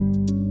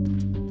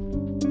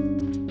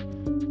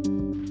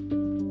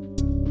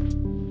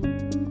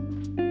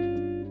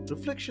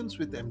Reflections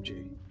with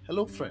MJ.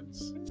 Hello,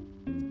 friends.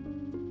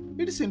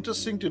 It is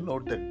interesting to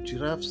note that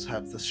giraffes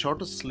have the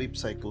shortest sleep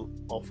cycle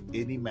of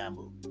any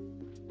mammal.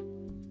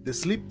 They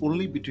sleep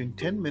only between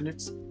 10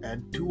 minutes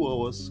and 2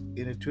 hours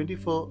in a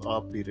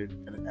 24-hour period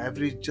and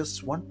average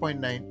just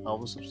 1.9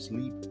 hours of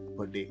sleep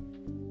per day.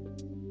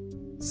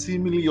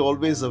 Seemingly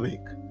always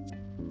awake,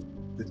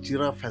 the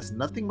giraffe has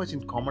nothing much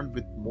in common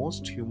with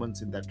most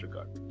humans in that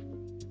regard.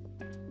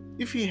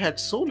 If he had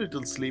so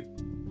little sleep,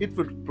 it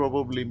would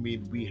probably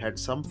mean we had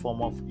some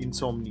form of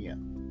insomnia.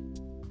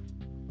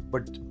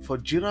 But for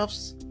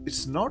giraffes,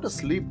 it's not a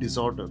sleep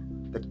disorder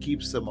that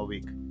keeps them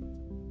awake.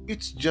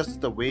 It's just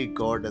the way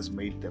God has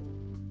made them.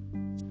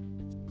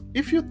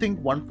 If you think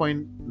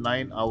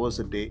 1.9 hours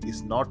a day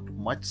is not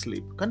much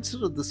sleep,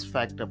 consider this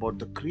fact about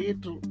the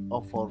creator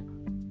of our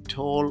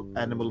tall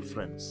animal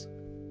friends.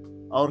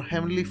 Our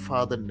Heavenly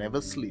Father never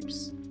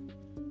sleeps.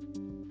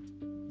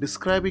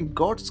 Describing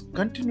God's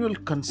continual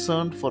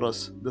concern for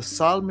us, the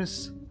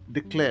psalmist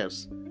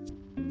declares,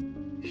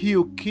 "He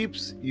who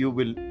keeps you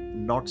will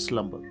not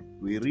slumber."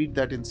 We read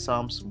that in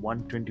Psalms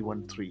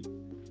 121:3.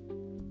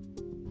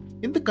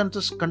 In the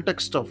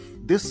context of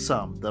this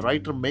psalm, the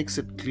writer makes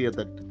it clear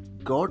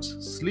that God's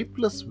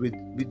sleepless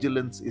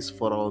vigilance is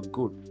for our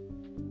good.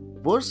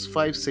 Verse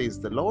 5 says,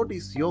 "The Lord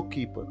is your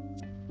keeper."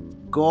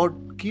 God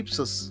keeps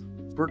us,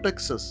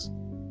 protects us,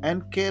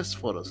 and cares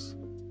for us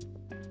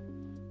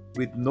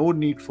with no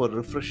need for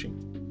refreshing.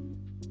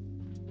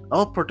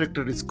 Our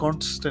protector is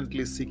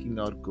constantly seeking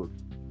our good.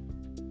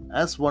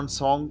 As one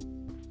song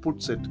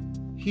puts it,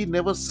 He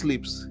never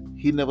sleeps,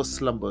 He never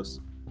slumbers.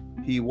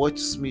 He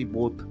watches me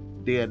both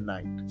day and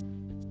night.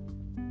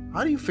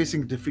 Are you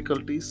facing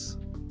difficulties?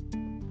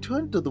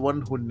 Turn to the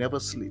one who never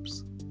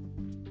sleeps.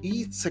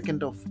 Each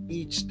second of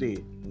each day,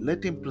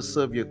 let Him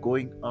preserve your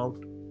going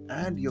out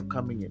and your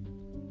coming in.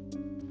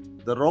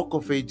 The Rock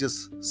of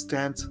Ages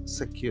stands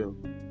secure.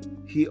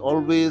 He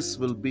always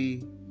will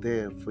be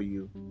there for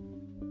you.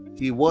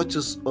 He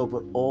watches over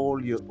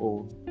all your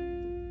own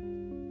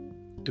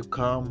to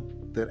calm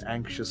their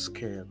anxious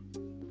care.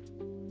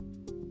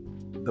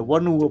 The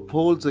one who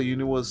upholds the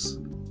universe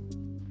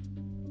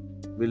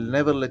will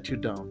never let you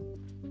down.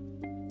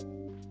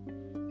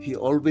 He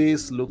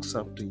always looks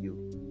after you.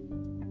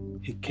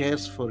 He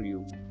cares for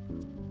you.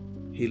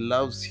 He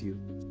loves you.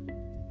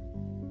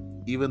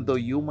 Even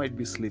though you might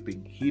be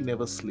sleeping, He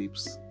never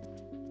sleeps.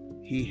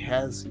 He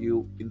has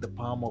you in the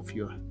palm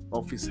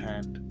of His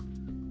hand.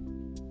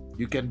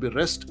 You can be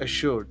rest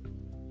assured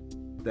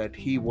that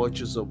He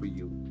watches over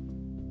you.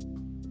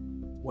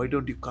 Why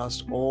don't you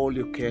cast all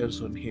your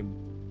cares on Him?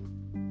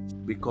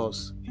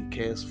 Because He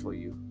cares for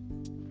you.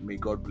 May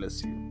God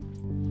bless you.